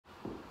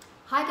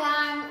Hi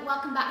gang,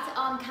 welcome back to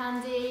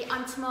Armcandy.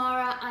 I'm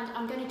Tamara and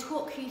I'm going to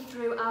talk you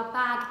through our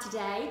bag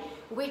today,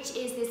 which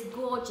is this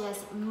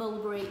gorgeous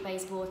Mulberry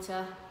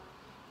Bayswater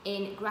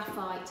in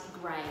graphite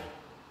grey.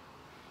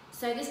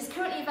 So this is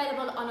currently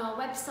available on our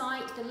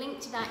website. The link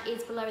to that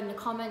is below in the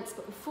comments,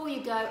 but before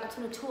you go, I just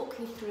want to talk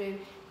you through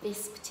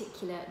this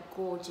particular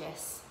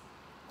gorgeous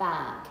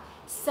bag.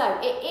 So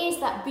it is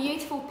that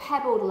beautiful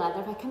pebbled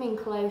leather. If I come in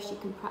close, you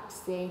can perhaps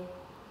see.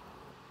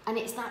 And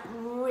it's that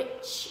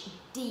rich,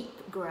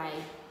 deep grey.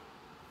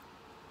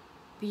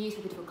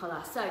 Beautiful, beautiful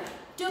colour. So,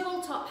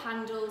 double top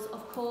handles,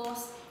 of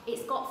course.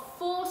 It's got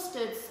 4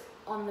 studs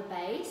on the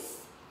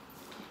base.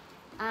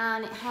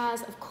 And it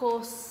has, of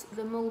course,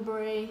 the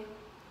Mulberry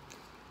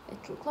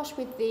little cloche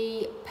with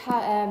the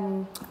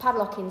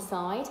padlock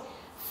inside.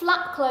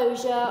 Flap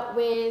closure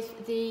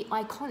with the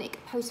iconic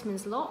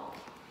postman's lock.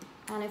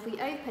 And if we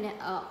open it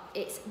up,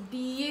 it's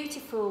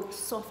beautiful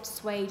soft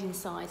suede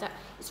inside.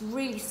 It's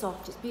really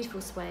soft, it's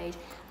beautiful suede.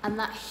 And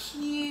that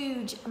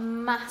huge,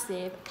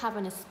 massive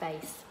cavernous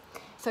space.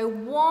 So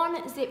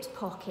 1 zipped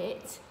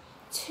pocket,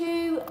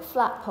 2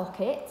 flat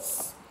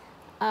pockets,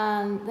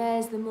 and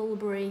there's the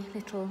Mulberry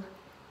little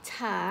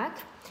tag.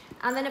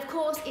 And then of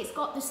course it's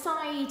got the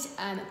side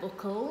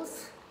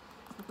buckles.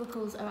 The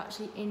buckles are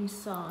actually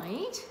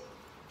inside.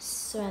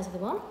 So there's the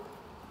one.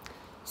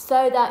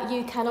 So that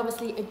you can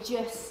obviously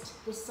adjust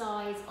the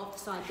size of the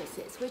side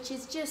gussets, which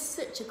is just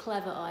such a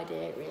clever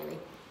idea, really.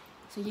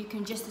 So you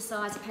can adjust the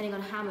size depending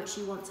on how much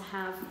you want to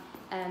have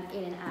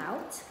in and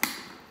out.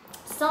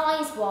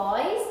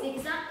 Size-wise, the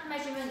exact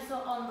measurements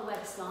are on the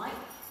website,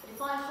 but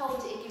if I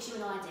hold it, it gives you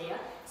an idea.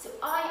 So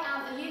I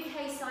am a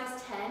UK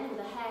size 10 with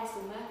a hair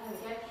somewhere,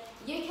 there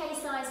we go. UK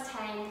size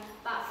 10,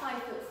 about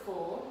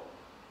 5'4".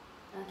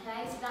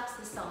 Okay, so that's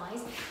the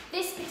size.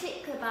 This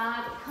particular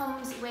bag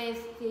comes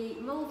with the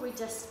Mulberry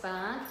dust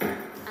bag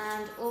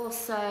and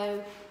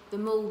also the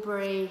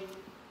Mulberry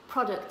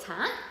product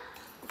tag.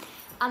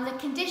 And the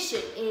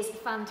condition is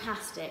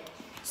fantastic.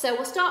 So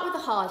we'll start with the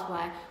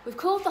hardware. We've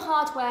called the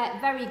hardware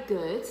very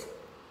good.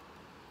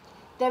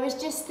 There is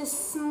just the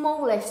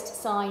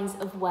smallest signs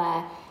of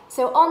wear.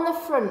 So on the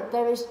front,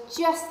 there is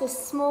just the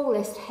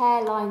smallest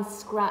hairline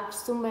scratch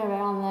somewhere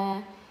around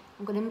there.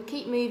 I'm going to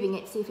keep moving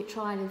it, see if it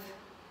kind of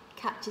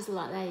catches the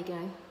light. There you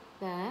go,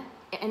 there.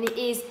 And it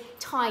is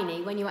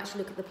tiny when you actually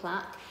look at the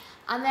plaque.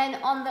 And then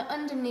on the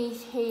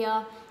underneath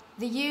here,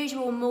 the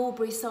usual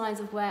Mulberry signs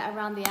of wear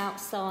around the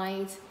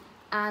outside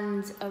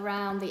and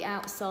around the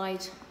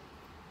outside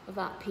of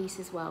that piece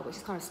as well, which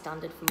is kind of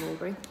standard for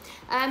Mulberry.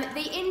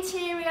 The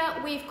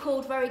interior we've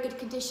called very good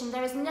condition.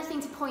 There is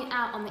nothing to point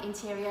out on the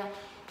interior.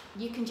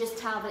 You can just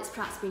tell that it's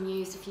perhaps been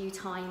used a few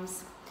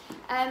times.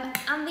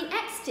 And the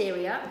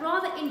exterior,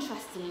 rather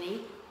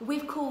interestingly,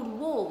 we've called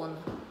worn.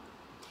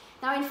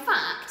 Now, in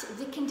fact,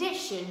 the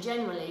condition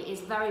generally is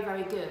very,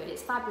 very good.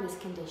 It's fabulous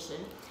condition.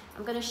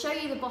 I'm going to show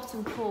you the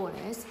bottom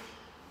corners.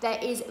 There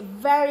is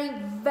very,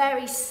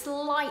 very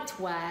slight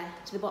wear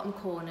to the bottom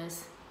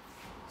corners.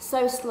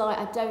 So slight,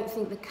 I don't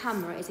think the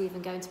camera is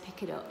even going to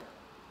pick it up.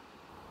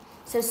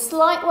 So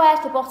slight wear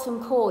to the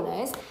bottom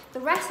corners.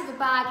 The rest of the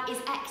bag is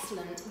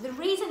excellent. The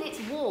reason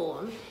it's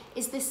worn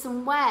is there's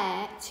some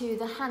wear to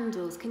the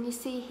handles. Can you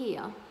see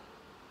here?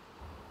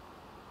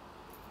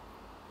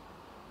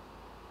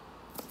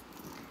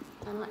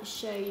 And let's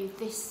show you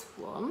this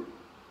one.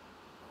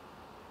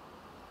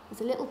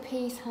 There's a little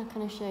piece, how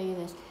can I show you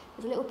this?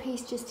 There's a little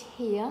piece just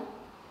here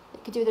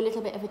that could do with a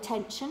little bit of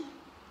attention.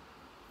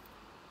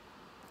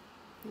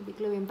 Maybe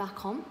gluing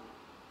back on.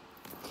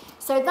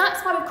 So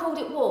that's why we called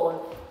it worn.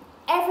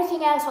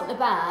 Everything else on the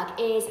bag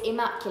is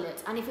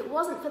immaculate, and if it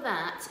wasn't for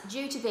that,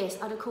 due to this,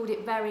 I'd have called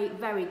it very,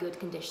 very good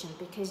condition,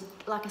 because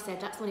like I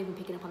said, that's not even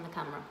picking up on the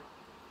camera.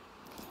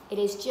 It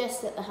is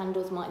just that the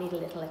handles might need a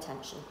little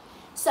attention.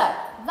 So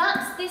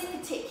that's this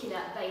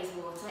particular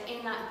Bayswater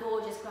in that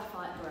gorgeous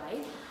graphite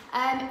grey.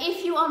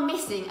 If you are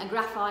missing a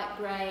graphite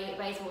grey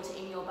Bayswater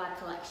in your bag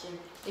collection,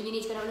 then you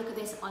need to go and have a look at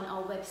this on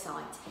our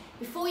website.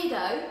 Before you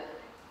go,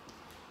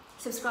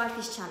 subscribe to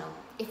this channel.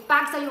 If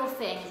bags are your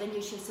thing, then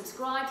you should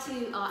subscribe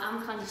to our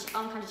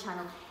Armcandy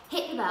channel,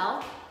 hit the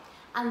bell,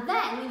 and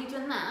then when you've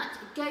done that,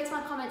 go to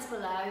my comments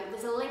below.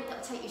 There's a link that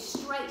will take you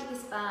straight to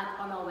this bag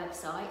on our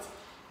website.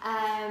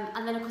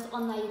 And then of course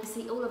on there you can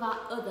see all of our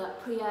other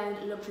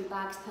pre-owned luxury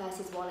bags,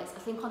 purses, wallets. I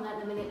think on there at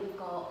the minute we've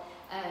got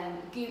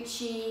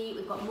Gucci,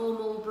 we've got more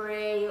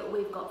Mulberry,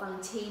 we've got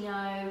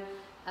Valentino,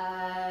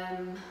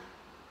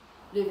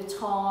 Louis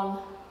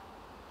Vuitton.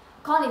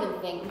 Can't even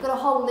think, we've got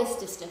a whole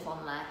list of stuff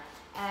on there.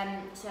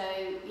 So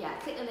yeah,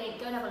 click the link,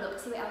 go and have a look,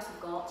 see what else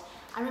we've got.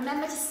 And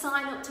remember to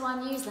sign up to our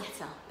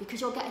newsletter,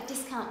 because you'll get a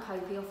discount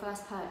code for your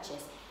first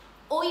purchase.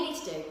 All you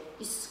need to do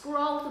is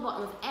scroll to the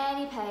bottom of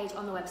any page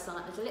on the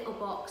website. There's a little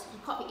box, you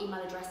pop your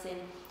email address in,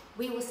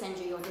 we will send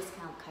you your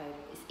discount code.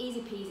 It's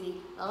easy peasy,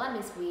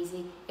 lemon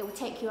squeezy. It will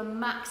take you a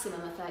maximum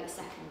of 30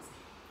 seconds.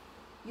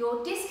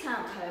 Your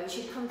discount code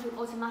should come through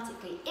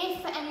automatically.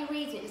 If for any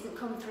reason it doesn't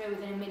come through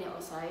within a minute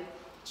or so,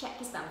 check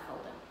your spam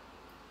folder.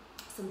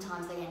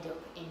 Sometimes they end up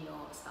in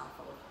your spam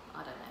folder.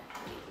 I don't know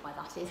really why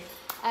that is.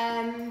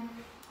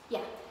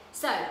 Yeah,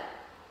 so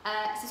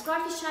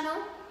subscribe to this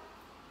channel,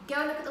 go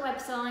and look at the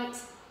website,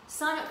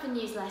 sign up for the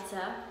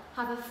newsletter,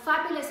 have a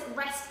fabulous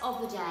rest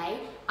of the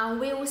day, and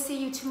we will see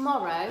you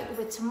tomorrow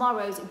with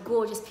tomorrow's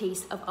gorgeous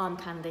piece of arm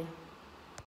candy.